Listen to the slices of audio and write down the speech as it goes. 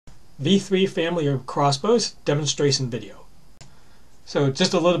V3 family of crossbows demonstration video. So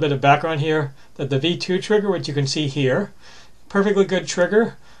just a little bit of background here, that the V2 trigger, which you can see here, perfectly good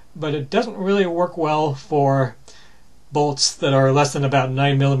trigger, but it doesn't really work well for bolts that are less than about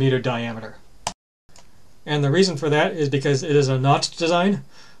 9mm diameter. And the reason for that is because it is a notch design.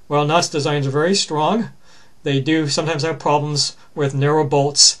 While notch designs are very strong, they do sometimes have problems with narrow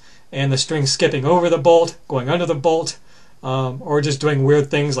bolts and the string skipping over the bolt, going under the bolt, or just doing weird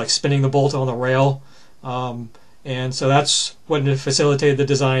things like spinning the bolt on the rail. And so that's what facilitated the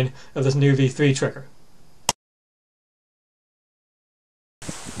design of this new V3 trigger.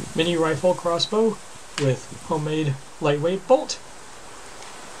 Mini rifle crossbow with homemade lightweight bolt.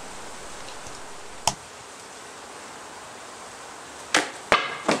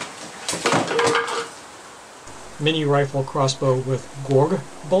 Mini rifle crossbow with Gorg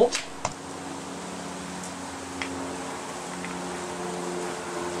bolt.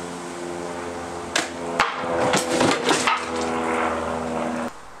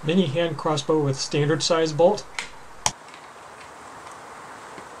 Mini hand crossbow with standard size bolt.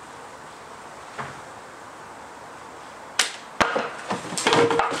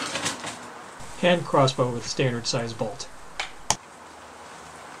 Hand crossbow with standard size bolt.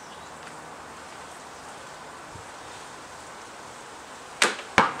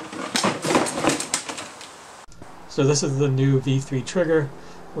 So this is the new V3 trigger,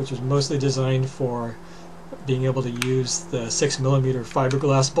 which was mostly designed for being able to use the 6mm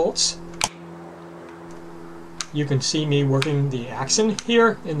fiberglass bolts. You can see me working the action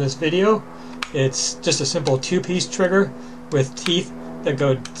here in this video. It's just a simple two-piece trigger with teeth that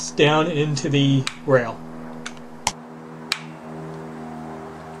go down into the rail.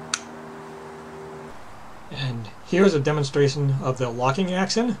 And here's a demonstration of the locking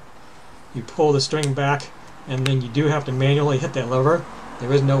action. You pull the string back, and then you do have to manually hit that lever.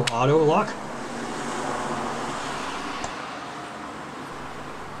 There is no auto lock.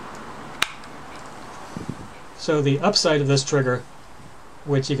 So the upside of this trigger,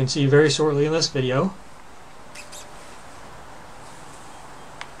 which you can see very shortly in this video,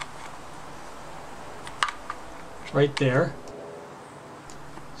 right there.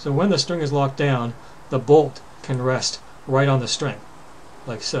 So when the string is locked down, the bolt can rest right on the string,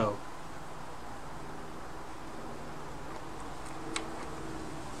 like so.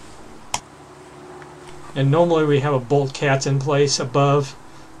 And normally we have a bolt catch in place above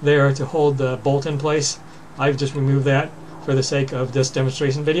there to hold the bolt in place. I've just removed that for the sake of this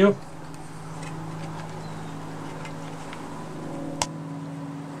demonstration video.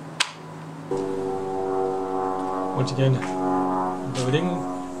 Once again, loading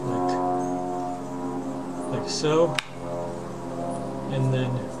like so. And then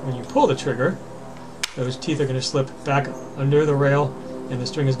when you pull the trigger, those teeth are going to slip back under the rail and the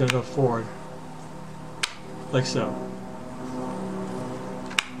string is going to go forward. Like so.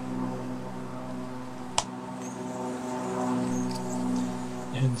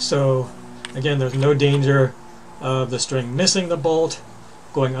 And so, again, there's no danger of the string missing the bolt,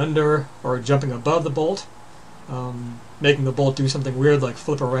 going under, or jumping above the bolt, making the bolt do something weird like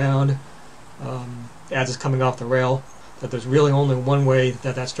flip around as it's coming off the rail. That there's really only one way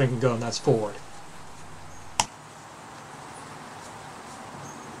that that string can go, and that's forward.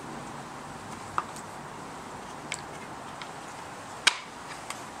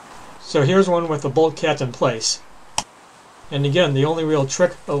 So here's one with the bolt catch in place. And again, the only real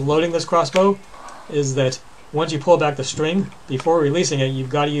trick of loading this crossbow is that once you pull back the string, before releasing it, you've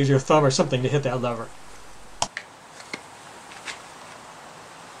got to use your thumb or something to hit that lever.